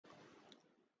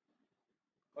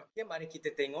Okay, mari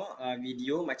kita tengok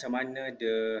video macam mana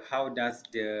how does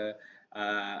the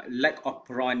lack of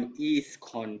prawn is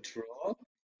controlled.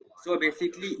 So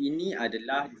basically ini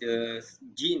adalah the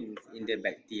genes in the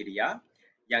bacteria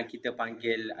yang kita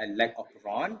panggil lack of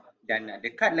prawn, dan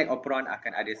dekat lack of prawn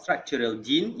akan ada structural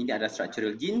gene. Ini adalah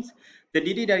structural genes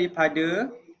terdiri daripada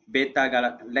beta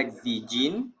galactose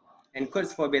gene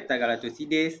encodes for beta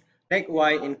galactosidase, leg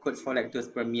Y encodes for lactose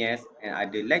permease, and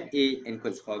ada leg A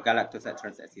encodes for galactose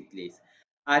transacetylase.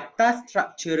 Atas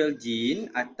structural gene,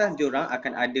 atas diorang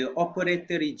akan ada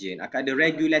operator region, akan ada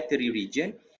regulatory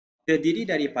region terdiri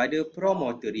daripada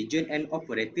promoter region and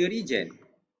operator region.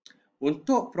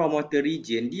 Untuk promoter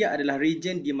region, dia adalah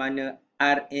region di mana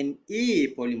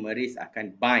RNA polymerase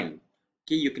akan bind.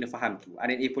 Okay, you kena faham tu.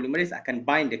 RNA polymerase akan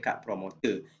bind dekat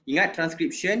promoter. Ingat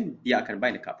transcription, dia akan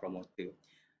bind dekat promoter.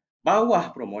 Bawah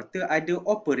promoter ada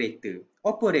operator.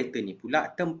 Operator ni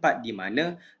pula tempat di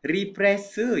mana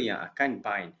repressor yang akan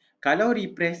bind. Kalau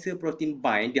repressor protein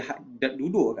bind, dia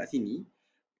duduk kat sini,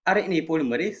 RNA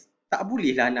polymerase tak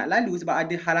bolehlah nak lalu sebab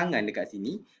ada halangan dekat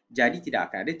sini, jadi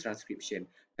tidak akan ada transcription.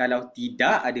 Kalau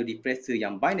tidak ada repressor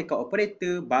yang bind dekat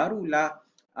operator, barulah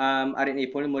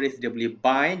RNA polymerase dia boleh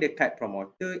bind dekat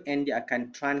promoter and dia akan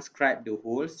transcribe the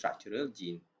whole structural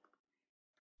gene.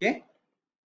 Okay,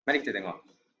 mari kita tengok.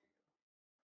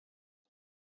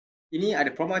 Ini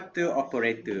ada promoter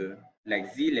operator, leg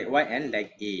Z, leg Y and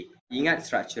leg A. Ingat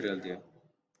structural dia.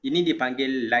 Ini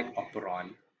dipanggil leg operon.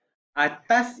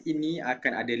 Atas ini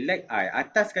akan ada leg I.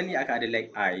 Atas sekali akan ada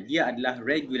leg I. Dia adalah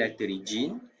regulatory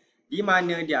gene di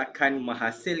mana dia akan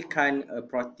menghasilkan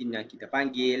protein yang kita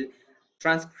panggil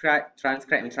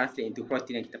transcribe and translate into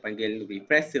protein yang kita panggil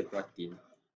repressor protein.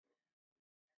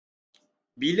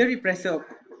 Bila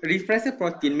repressor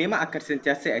protein memang akan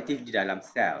sentiasa aktif di dalam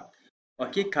sel.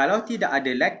 Okey, kalau tidak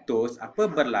ada lactose, apa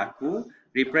berlaku?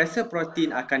 Repressor protein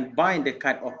akan bind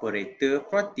dekat operator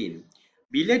protein.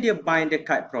 Bila dia bind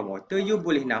dekat promoter, you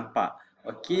boleh nampak.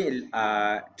 Okey,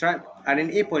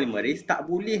 RNA polymerase tak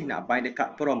boleh nak bind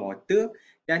dekat promoter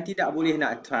dan tidak boleh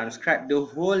nak transcribe the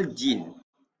whole gene.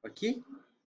 Okey.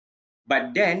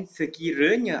 But then,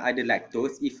 sekiranya ada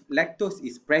lactose, if lactose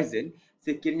is present,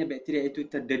 sekiranya bakteria itu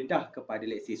terdedah kepada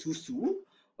let's say susu,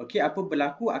 okey, apa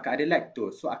berlaku? Akan ada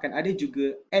lactose. So akan ada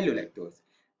juga allolactose.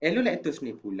 Allolactose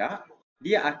ni pula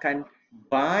dia akan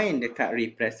bind dekat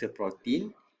repressor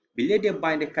protein. Bila dia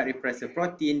bind dekat repressor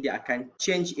protein, dia akan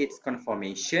change its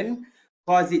conformation,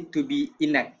 cause it to be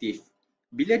inactive.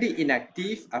 Bila dia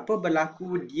inaktif, apa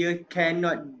berlaku? Dia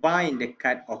cannot bind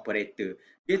dekat operator.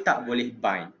 Dia tak boleh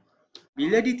bind.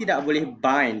 Bila dia tidak boleh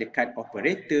bind dekat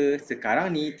operator,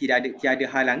 sekarang ni tiada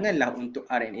halangan lah untuk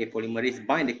RNA polymerase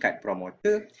bind dekat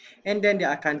promoter, and then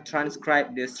dia akan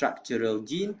transcribe the structural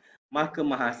gene, maka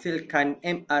menghasilkan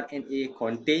mRNA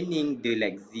containing the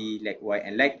leg Z, leg Y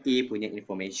and leg A punya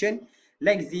information.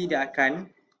 Leg Z dia akan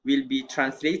will be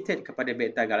translated kepada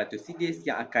beta galactosidase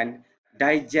yang akan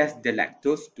digest the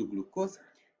lactose to glucose,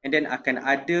 and then akan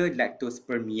ada lactose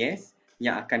permease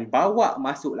yang akan bawa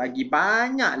masuk lagi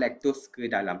banyak laktos ke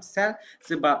dalam sel,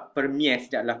 sebab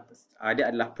permease dia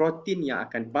adalah protein yang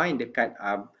akan bind dekat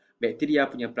bakteria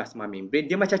punya plasma membrane.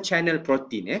 Dia macam channel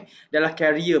protein, dia adalah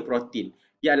carrier protein.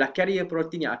 Dia adalah carrier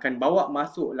protein yang akan bawa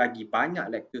masuk lagi banyak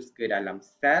laktos ke dalam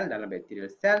sel, dalam bacterial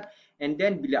cell, and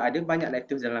then bila ada banyak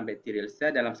laktos dalam bacterial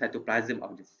cell, dalam cytoplasm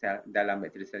of the cell, dalam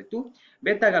bacterial cell itu,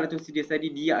 beta galactosidase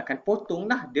tadi dia akan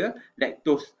potonglah the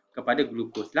laktos kepada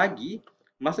glukos lagi.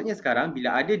 Maksudnya sekarang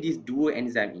bila ada these dua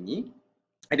enzim ini,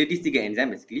 ada these tiga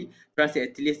enzim basically,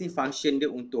 transacetylase ni function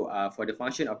dia untuk for the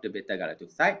function of the beta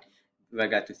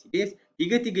galactosidase.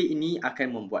 Tiga-tiga ini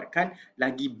akan membuatkan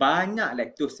lagi banyak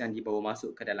laktos yang dibawa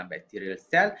masuk ke dalam bacterial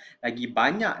cell, lagi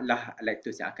banyaklah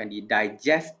laktos yang akan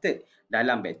didigested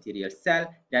dalam bacterial cell,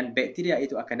 dan bakteria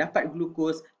itu akan dapat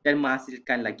glukos dan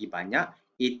menghasilkan lagi banyak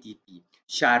ATP.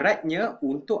 Syaratnya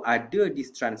untuk ada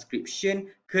this transcription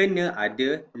kena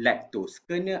ada lactose,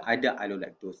 kena ada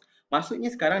allolactose. Maksudnya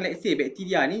sekarang let's say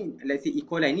bakteria ni, let's say E.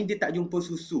 coli ni dia tak jumpa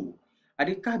susu.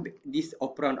 Adakah this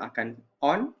operon akan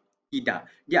on?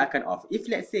 Tidak, dia akan off. If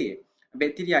let's say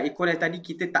bakteria E. coli tadi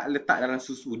kita tak letak dalam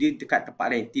susu, dia dekat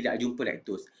tempat lain, tidak jumpa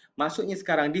lactose. Maksudnya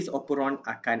sekarang this operon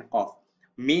akan off.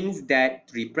 Means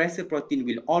that repressor protein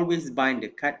will always bind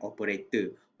dekat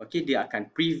operator. Okey, dia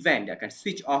akan prevent, dia akan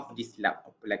switch off this lag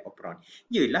operon.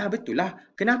 Yelah, betul lah.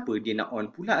 Kenapa dia nak on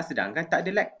pula sedangkan tak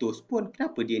ada lactose pun?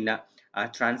 Kenapa dia nak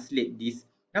translate this?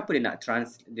 Kenapa dia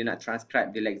nak transcribe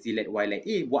the leg Z, leg Y, leg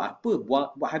A? Buat apa?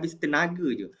 Buat habis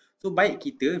tenaga je. So, baik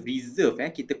kita reserve,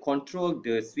 kita control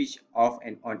the switch off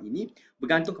and on ini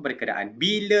bergantung kepada keadaan.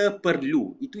 Bila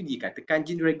perlu, itu dikatakan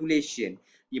gene regulation.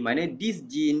 di mana this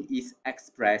gene is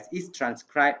expressed, is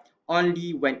transcribed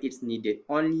only when it's needed,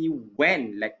 only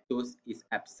when lactose is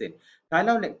absent.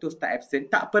 Kalau lactose tak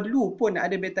absent, tak perlu pun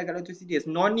ada beta-galactosidase.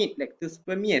 No need lactose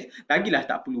permease. Lagilah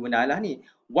tak perlu benda lah ni.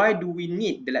 Why do we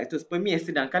need the lactose permease?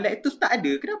 Sedangkan lactose tak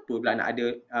ada. Kenapa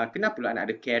pula nak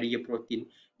ada carrier protein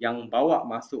yang bawa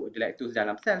masuk the lactose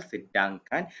dalam sel?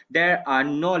 Sedangkan there are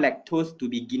no lactose to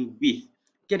begin with.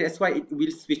 Okay, that's why it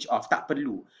will switch off. Tak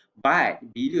perlu. But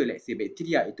bila let's say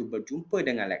bakteria itu berjumpa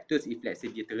dengan lactose, if let's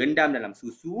say dia terendam dalam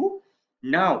susu,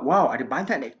 now wow, ada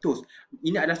banyak lactose.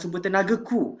 Ini adalah sumber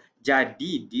tenagaku.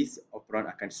 Jadi this operon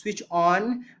akan switch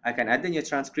on, akan adanya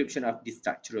transcription of this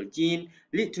structural gene,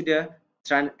 lead to the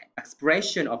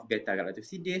expression of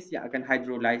beta-galactosidase yang akan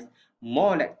hydrolyze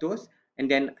more lactose, and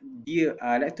then dia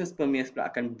lactose permease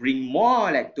pula akan bring more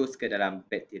lactose ke dalam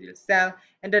bacterial cell,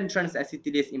 and then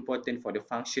transacetylase important for the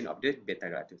function of the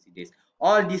beta-galactosidase.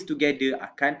 All this together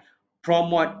akan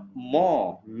promote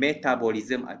more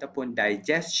metabolism ataupun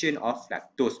digestion of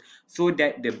lactose so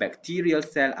that the bacterial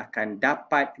cell akan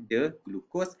dapat the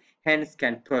glucose, hence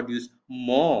can produce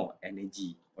more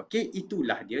energy. Okay,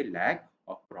 itulah dia lag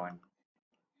operon.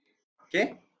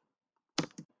 Okay,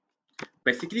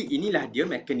 basically inilah dia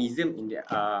mechanism in the,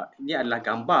 ini adalah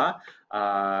gambar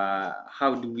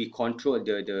how do we control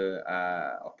the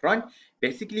operon.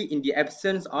 Basically in the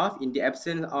absence of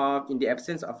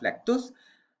lactose,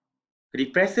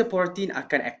 repressor protein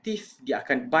akan aktif, dia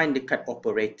akan bind dekat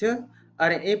operator.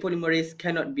 RNA polymerase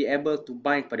cannot be able to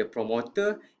bind pada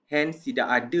promoter, hence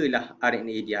tidak adalah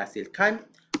RNA dihasilkan.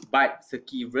 But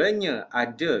sekiranya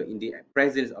ada in the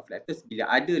presence of lactose, bila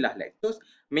adalah lactose,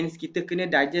 means kita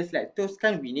kena digest lactose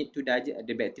kan, we need to digest,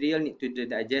 the bacterial need to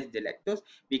digest the lactose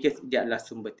because dia adalah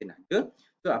sumber tenaga.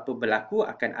 So apa berlaku,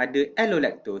 akan ada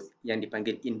allolactose yang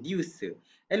dipanggil inducer.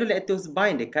 Allolactose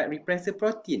bind dekat repressor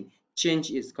protein, change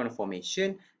its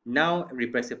conformation. Now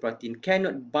repressor protein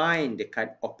cannot bind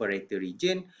dekat operator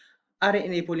region.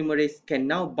 RNA polymerase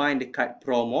can now bind dekat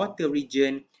promoter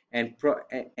region and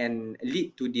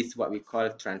lead to this what we call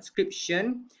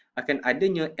transcription. Akan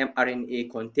adanya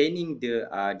mRNA containing the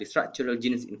structural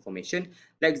genes information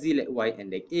like Z, like Y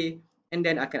and like A, and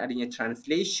then akan adanya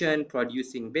translation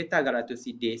producing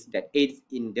beta-galactosidase that aids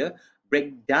in the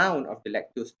breakdown of the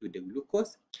lactose to the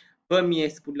glucose.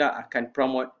 Permease pula akan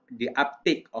promote the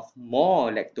uptake of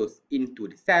more lactose into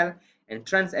the cell, and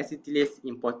transacetylase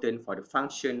important for the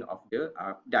function of the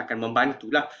dia akan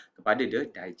membantulah kepada the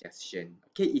digestion.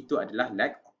 Okay, itu adalah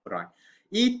lag operon.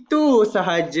 Itu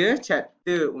sahaja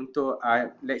chapter untuk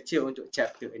lecture untuk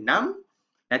chapter 6.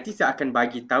 Nanti saya akan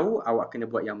bagi tahu awak kena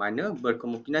buat yang mana,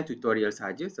 berkemungkinan tutorial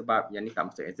saja sebab yang ni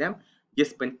tak masuk exam.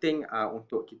 Just penting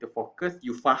untuk kita fokus,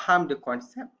 you faham the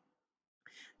concept,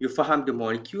 you faham the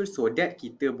molecule so that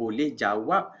kita boleh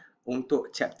jawab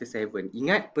untuk chapter 7.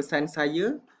 Ingat pesan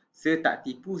saya tak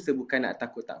tipu, saya bukan nak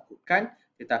takut-takutkan,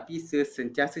 tetapi saya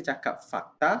sentiasa cakap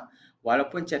fakta.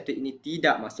 Walaupun chapter ini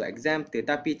tidak masuk exam,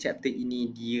 tetapi chapter ini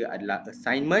dia adalah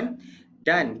assignment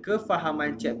dan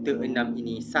kefahaman chapter 6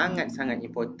 ini sangat-sangat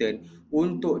important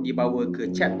untuk dibawa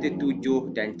ke chapter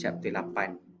 7 dan chapter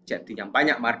 8. Chapter yang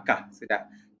banyak markah, kita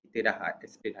dah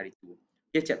explain hari itu.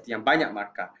 Okay, chapter yang banyak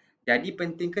markah. Jadi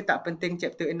penting ke tak penting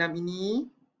chapter 6 ini?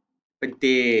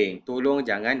 Penting. Tolong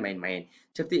jangan main-main.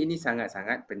 Chapter ini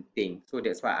sangat-sangat penting. So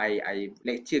that's why I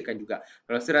lecturekan juga.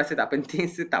 Kalau saya rasa tak penting,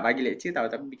 saya tak bagi lecture tahu.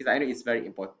 Tapi because I know it's very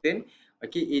important.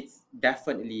 Okay, it's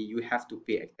definitely you have to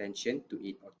pay attention to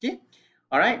it. Okay.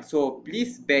 Alright, so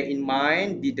please bear in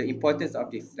mind the importance of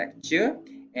this lecture.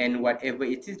 And whatever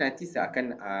it is, nanti saya akan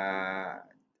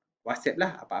WhatsApp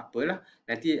lah, apa-apalah.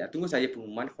 Nanti tunggu saja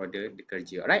pengumuman for the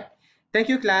kerja. Alright.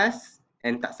 Thank you class.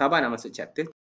 And tak sabar nak masuk chapter